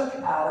God took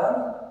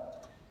Adam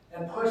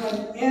and put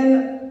him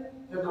in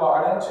the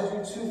garden to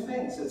do two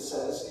things. It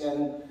says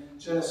in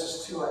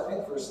Genesis 2, I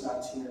think, verse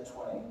 19 or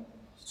 20,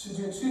 to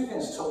do two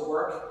things, to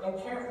work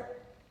and care.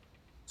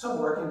 To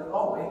work and,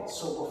 oh wait,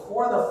 so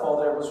before the fall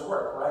there was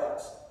work,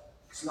 right?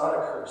 It's not a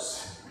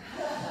curse.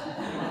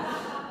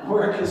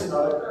 Work is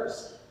not a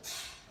curse.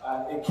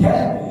 It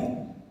can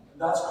be.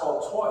 That's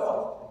called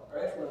toil,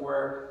 right? When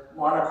we're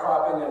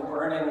monocropping and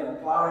burning and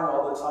plowing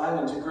all the time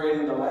and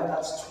degrading the land,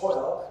 that's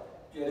toil.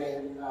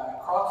 Getting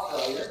crop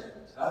failure,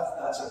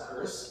 that's a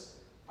curse.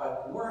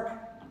 But work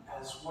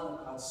as one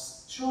of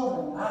God's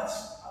children,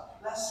 that's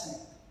a blessing.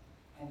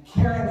 And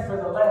caring for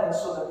the land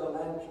so that the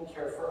land can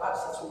care for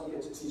us. That's what we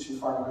get to teach in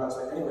Farming God's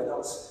Way. Anyway, that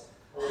was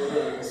a little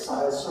bit of a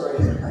side story.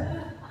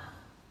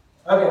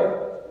 Okay.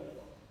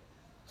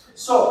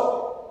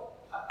 So,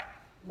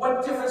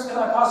 what difference can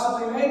I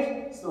possibly make?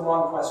 It's the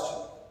wrong question.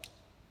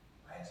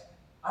 Right?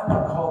 I'm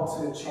not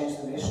called to change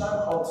the nation.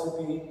 I'm called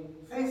to be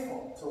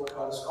faithful to what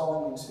God is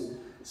calling me to.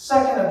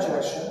 Second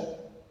objection.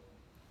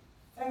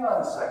 Hang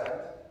on a second.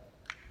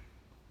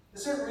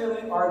 Is it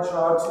really our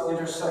job to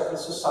intersect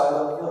with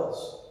societal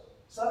ills?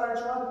 Is that our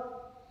job?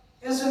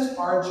 Isn't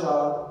our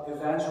job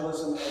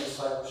evangelism and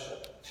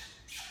discipleship?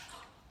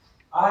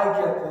 I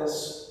get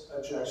this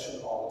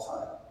objection all the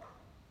time.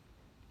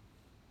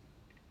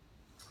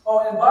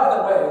 Oh, and by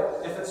the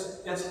way, if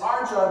it's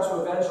our job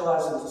to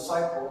evangelize and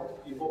disciple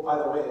people, by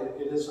the way,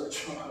 it is our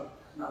job.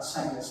 I'm not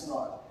saying it's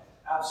not.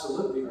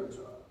 Absolutely our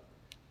job.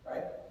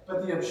 Right?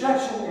 But the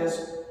objection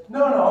is,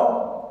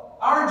 no.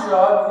 Our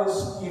job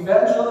is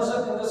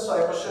evangelism and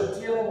discipleship,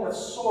 dealing with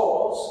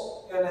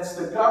souls, and it's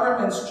the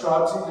government's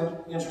job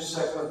to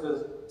intersect with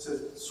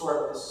to sort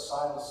of the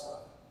societal stuff,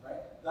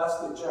 right? That's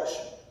the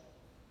objection.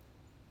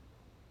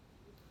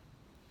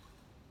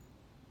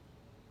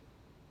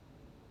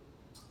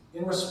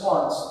 In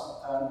response,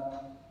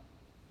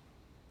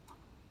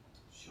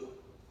 sure,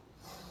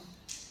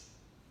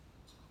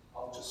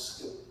 I'll just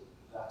skip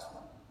that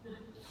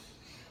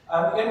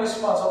one. In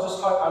response, I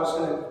was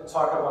going to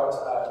talk about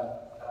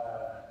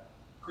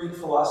Greek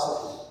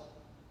philosophy.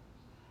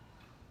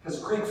 Because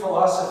Greek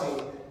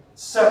philosophy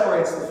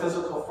separates the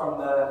physical from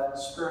the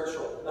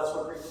spiritual. That's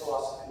what Greek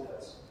philosophy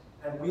does.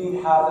 And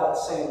we have that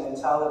same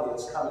mentality.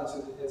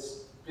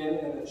 It's been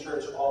in the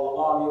church all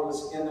along. It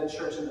was in the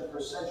church in the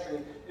first century.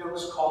 It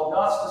was called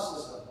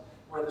Gnosticism,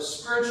 where the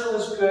spiritual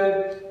is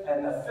good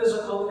and the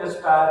physical is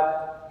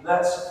bad.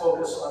 Let's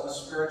focus on the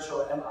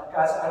spiritual. And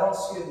guys, I don't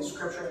see it in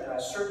Scripture, and I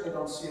certainly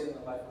don't see it in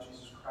the life of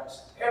Jesus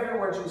Christ.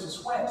 Everywhere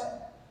Jesus went,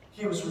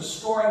 he was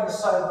restoring the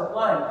sight of the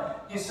blind.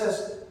 He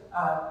says,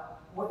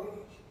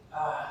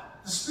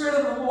 the Spirit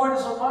of the Lord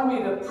is upon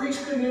me to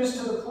preach good news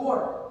to the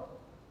poor.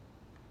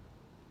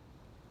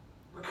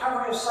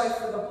 Recovery of sight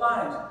for the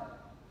blind.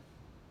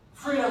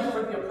 Freedom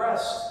for the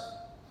oppressed.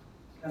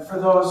 And for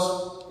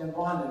those in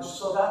bondage.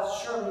 So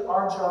that's surely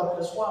our job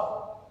as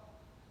well.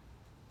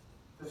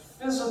 The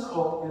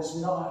physical is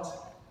not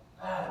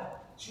bad.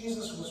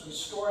 Jesus was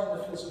restoring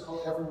the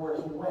physical everywhere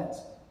he went.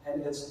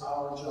 And it's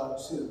our job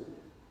too.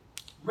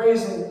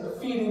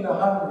 Feeding the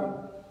hungry,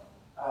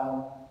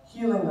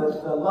 healing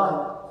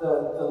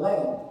the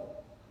lame,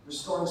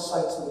 restoring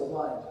sight to the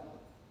blind.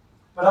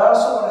 But I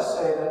also want to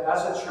say that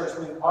as a church,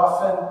 we've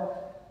often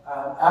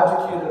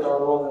abdicated our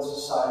role in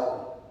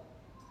society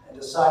and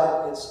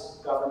decided it's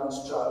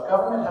government's job.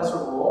 Government has a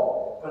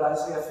role, but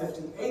Isaiah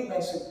 58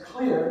 makes it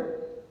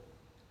clear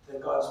that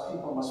God's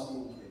people must be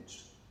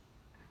engaged.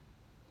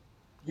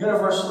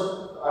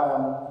 Universal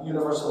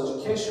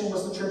education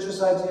was the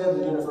church's idea.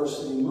 The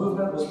university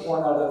movement was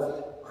born out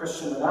of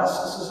Christian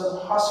monasticism.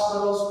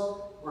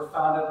 Hospitals were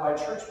founded by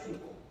church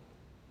people.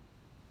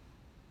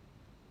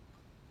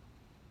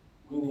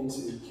 We need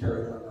to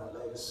carry on that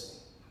legacy.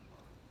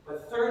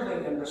 But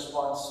thirdly, in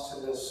response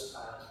to this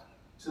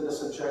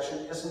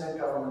objection, isn't it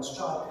government's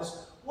job?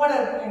 What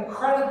an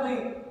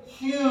incredibly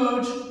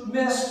huge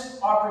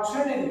missed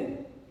opportunity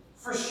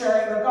for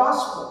sharing the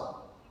gospel.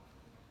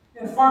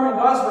 In Farming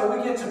God's Way,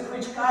 we get to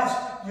preach, guys,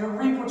 you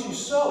reap what you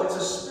sow. It's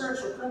a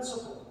spiritual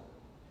principle.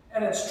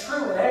 And it's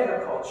true in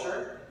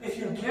agriculture. If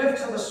you give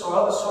to the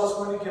soil is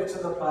going to give to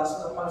the plants,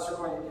 and the plants are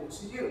going to give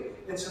to you.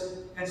 It's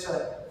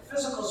a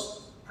physical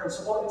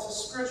principle, it's a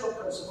spiritual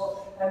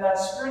principle, and that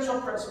spiritual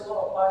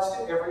principle applies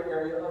to every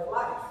area of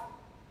life.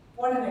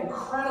 What an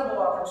incredible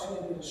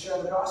opportunity to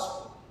share the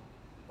gospel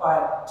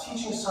by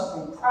teaching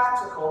something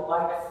practical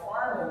like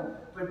farming,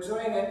 but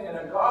doing it in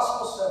a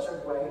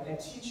gospel-centered way and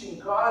teaching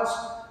God's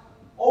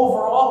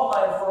overall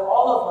plan for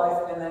all of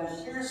life, and then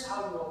here's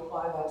how you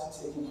apply that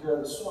to taking care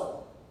of the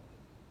soil.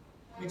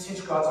 We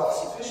teach God's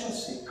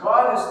all-sufficiency.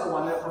 God is the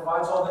one that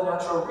provides all the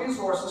natural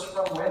resources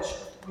from which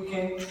we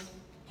can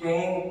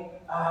gain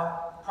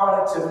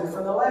productivity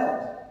from the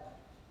land.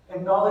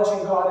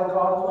 Acknowledging God and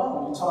God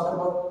alone. We talk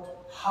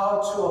about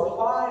how to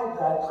apply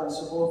that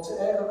principle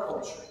to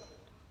agriculture.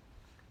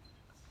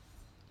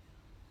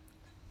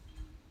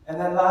 And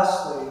then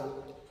lastly,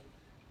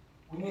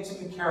 we need to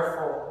be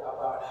careful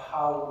about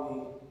how we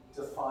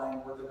define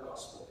what the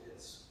gospel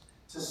is.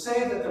 To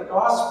say that the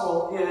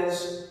gospel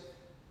is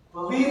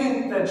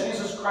believing that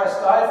Jesus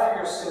Christ died for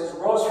your sins,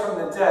 rose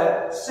from the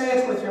dead, say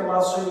it with your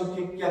mouth so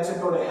you get to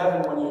go to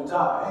heaven when you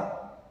die,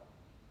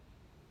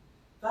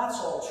 that's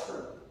all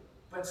true.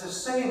 But to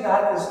say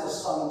that is the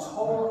sum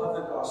total of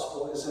the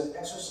gospel is an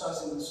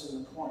exercise in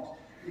missing the point.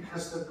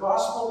 Because the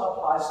gospel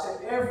applies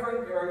to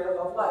every area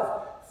of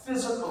life.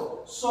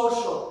 Physical,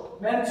 social,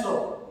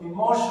 mental,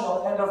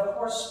 emotional, and of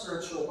course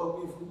spiritual. But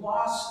we've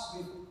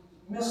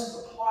missed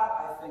the plot,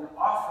 I think,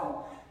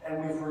 often.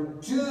 And we've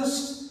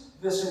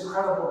reduced this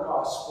incredible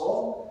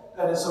gospel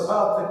that is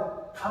about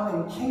the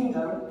coming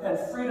kingdom and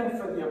freedom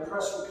for the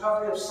oppressed,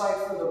 recovery of sight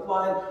for the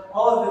blind,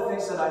 all of the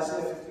things that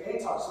Isaiah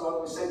 58 talks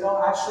about. We say,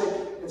 no, actually,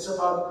 it's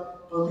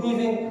about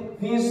believing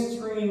these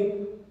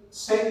three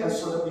statements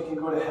so that we can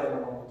go to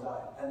heaven when we die.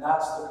 And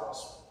that's the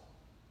gospel.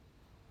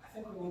 I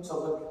think we need to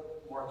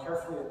look more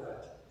carefully at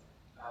that.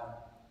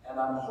 And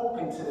I'm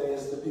hoping today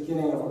is the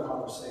beginning of a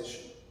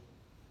conversation.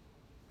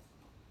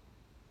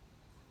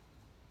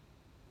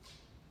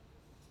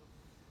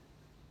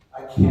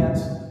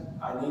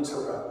 I need to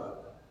wrap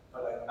up,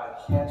 but I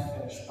can't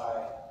finish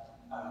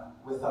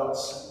without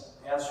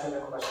answering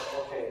the question,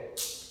 okay,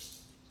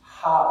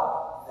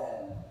 how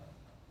then?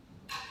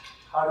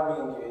 How do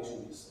we engage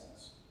in these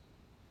things?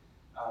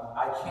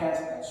 I can't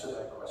answer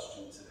that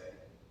question today.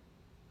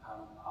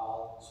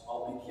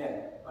 I'll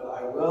begin, but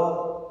I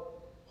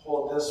will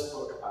hold this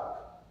book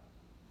up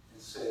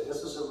and say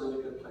this is a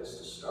really good place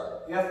to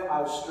start. If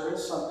I've stirred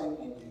something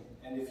in you,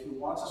 and if you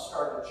want to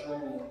start a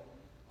journey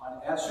on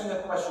answering the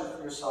question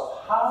for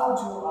yourself, how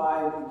do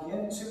I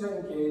begin to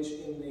engage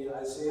in the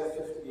Isaiah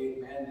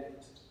 58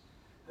 mandate?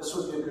 This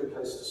would be a good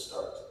place to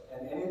start.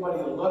 And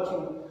anybody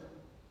looking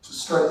to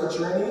start the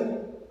journey,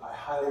 I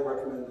highly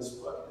recommend this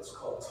book. It's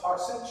called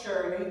Toxic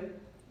Charity.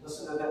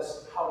 Listen to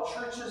this. How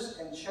churches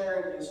and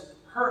charities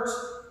hurt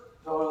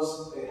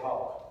those they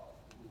help.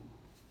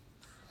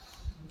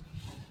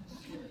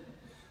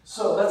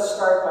 So let's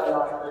start by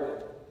not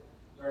hurting.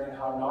 Learning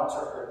how not to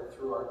hurt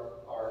through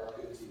our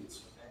good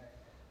deeds.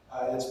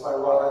 It's by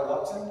Robert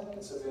Lupton.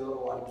 It's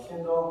available on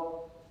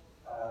Kindle.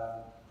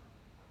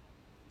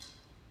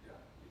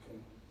 You can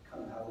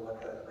come and have a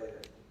look at it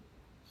later.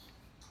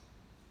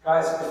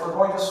 Guys, if we're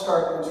going to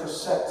start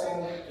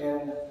intersecting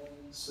in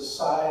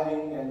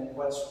society and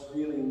what's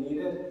really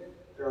needed,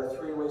 there are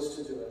three ways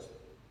to do it.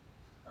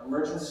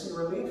 Emergency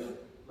relief,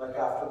 like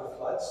after the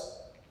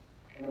floods.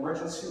 And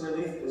emergency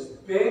relief is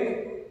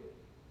big,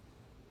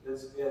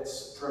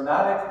 it's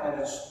dramatic, and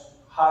it's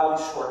highly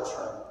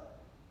short-term.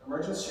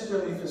 Emergency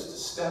relief is to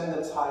stem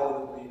the tide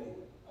of the bleeding,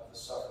 of the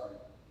suffering,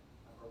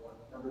 number one.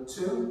 Number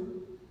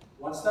two,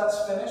 once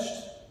that's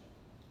finished,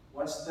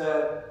 once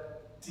the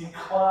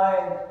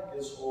decline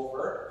is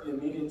over, the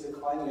immediate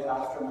decline, the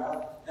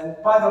aftermath, and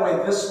by the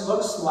way, this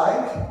looks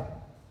like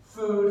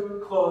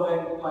food,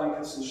 clothing,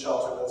 blankets, and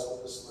shelter. That's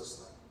what this looks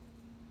like.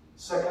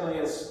 Secondly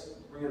is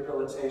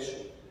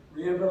rehabilitation.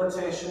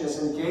 Rehabilitation is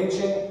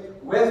engaging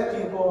with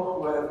people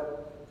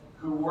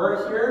who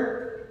were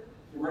here.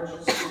 The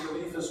emergency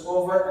relief is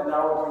over, and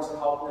now we're going to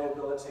help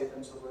rehabilitate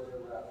them to where they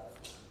were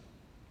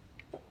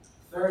at.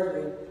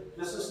 Thirdly,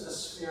 this is the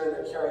sphere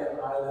that Carrie and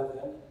I live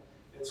in.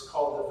 It's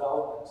called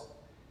development.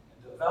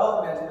 And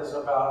development is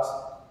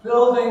about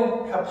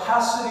building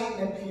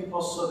capacity in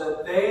people so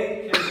that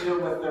they can deal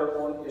with their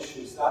own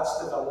issues.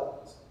 That's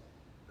development.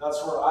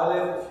 That's where I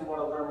live. If you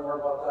want to learn more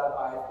about that,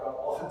 I've got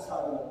all the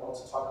time in the world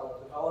to talk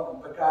about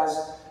development. But guys,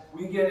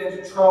 we get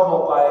into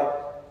trouble by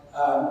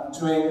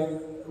doing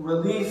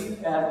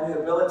relief and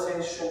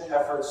rehabilitation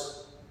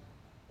efforts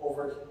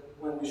over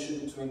when we should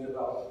be doing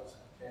development.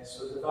 Okay,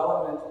 so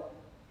development,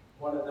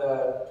 one of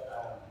the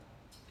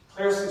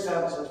clearest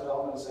examples of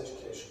development is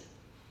education.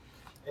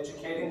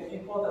 Educating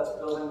people, that's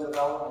building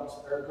development.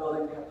 They're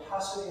building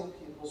capacity in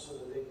people so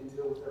that they can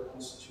deal with their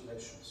own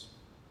situations.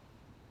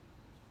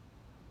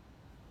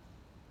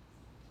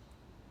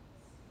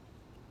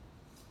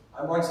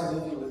 I'm going to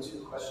leave you with two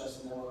questions,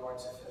 and then we're going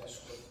to finish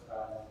with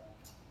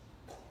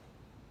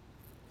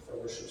a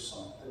worship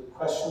song. The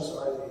questions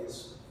are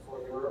these for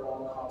your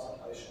own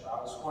contemplation. I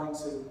was going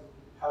to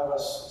have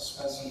us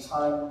spend some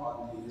time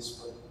on these,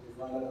 but we've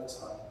run out of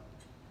time.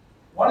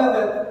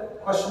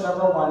 Question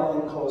number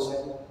one in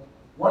closing,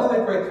 one of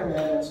the great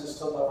commandments is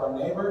to love our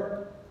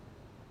neighbor.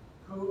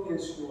 Who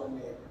is your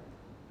neighbor?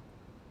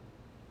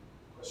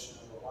 Question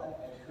number one,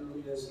 and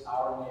who is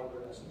our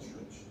neighbor as a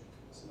church?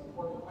 It's an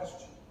important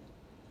question.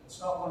 It's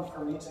not one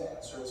for me to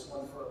answer, it's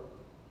one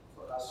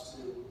for us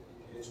to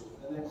engage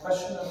with. And then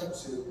question number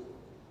two,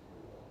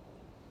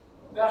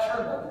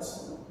 betterment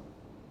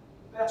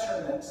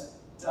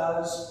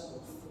does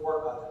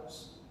for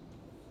others.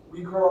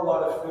 We grow a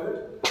lot of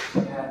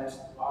food, and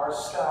our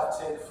staff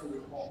take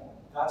food home.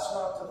 That's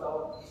not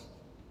development.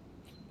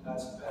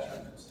 That's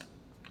betterment.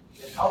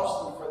 It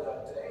helps them for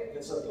that day.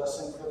 It's a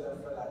blessing for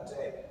them for that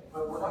day.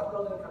 But we're not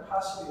building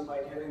capacity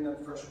by giving them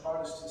fresh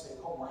produce to take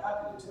home. We're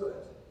happy to do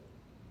it.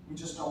 We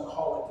just don't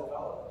call it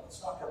development.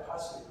 It's not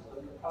capacity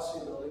building.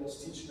 Capacity building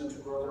is teaching them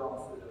to grow their own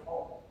food at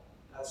home.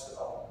 That's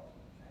development.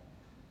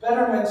 Okay?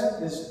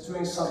 Betterment is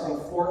doing something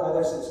for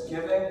others. It's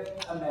giving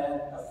a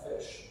man a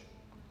fish.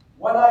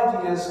 What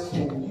ideas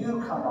can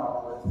you come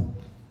up with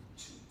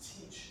to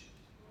teach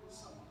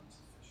someone to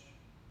fish?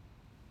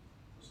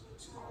 Those are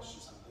the two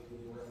questions I'm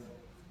leaving you with.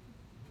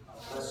 God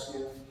bless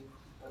you.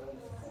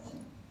 Thank you.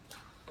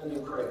 Let me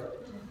pray.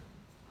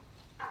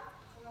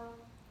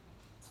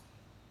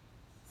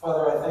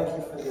 Father, I thank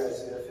you for the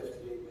Isaiah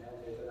 58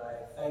 mandate, and I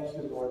thank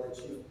you, Lord,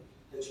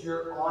 that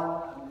you're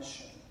on a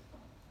mission.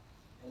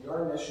 And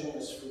your mission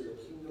is for your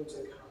kingdom to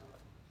come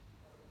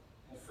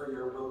and for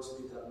your will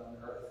to be done on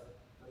earth.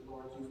 But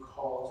Lord, you've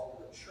called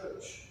your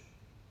church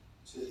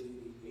to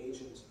be the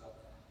agent of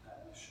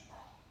that mission.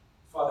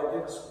 Father,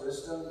 give us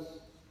wisdom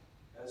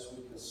as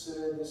we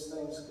consider these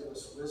things. Give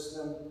us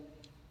wisdom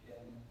in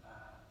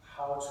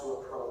how to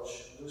approach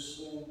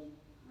loosening,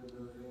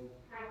 removing,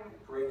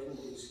 and breaking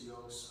these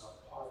yokes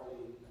of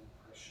poverty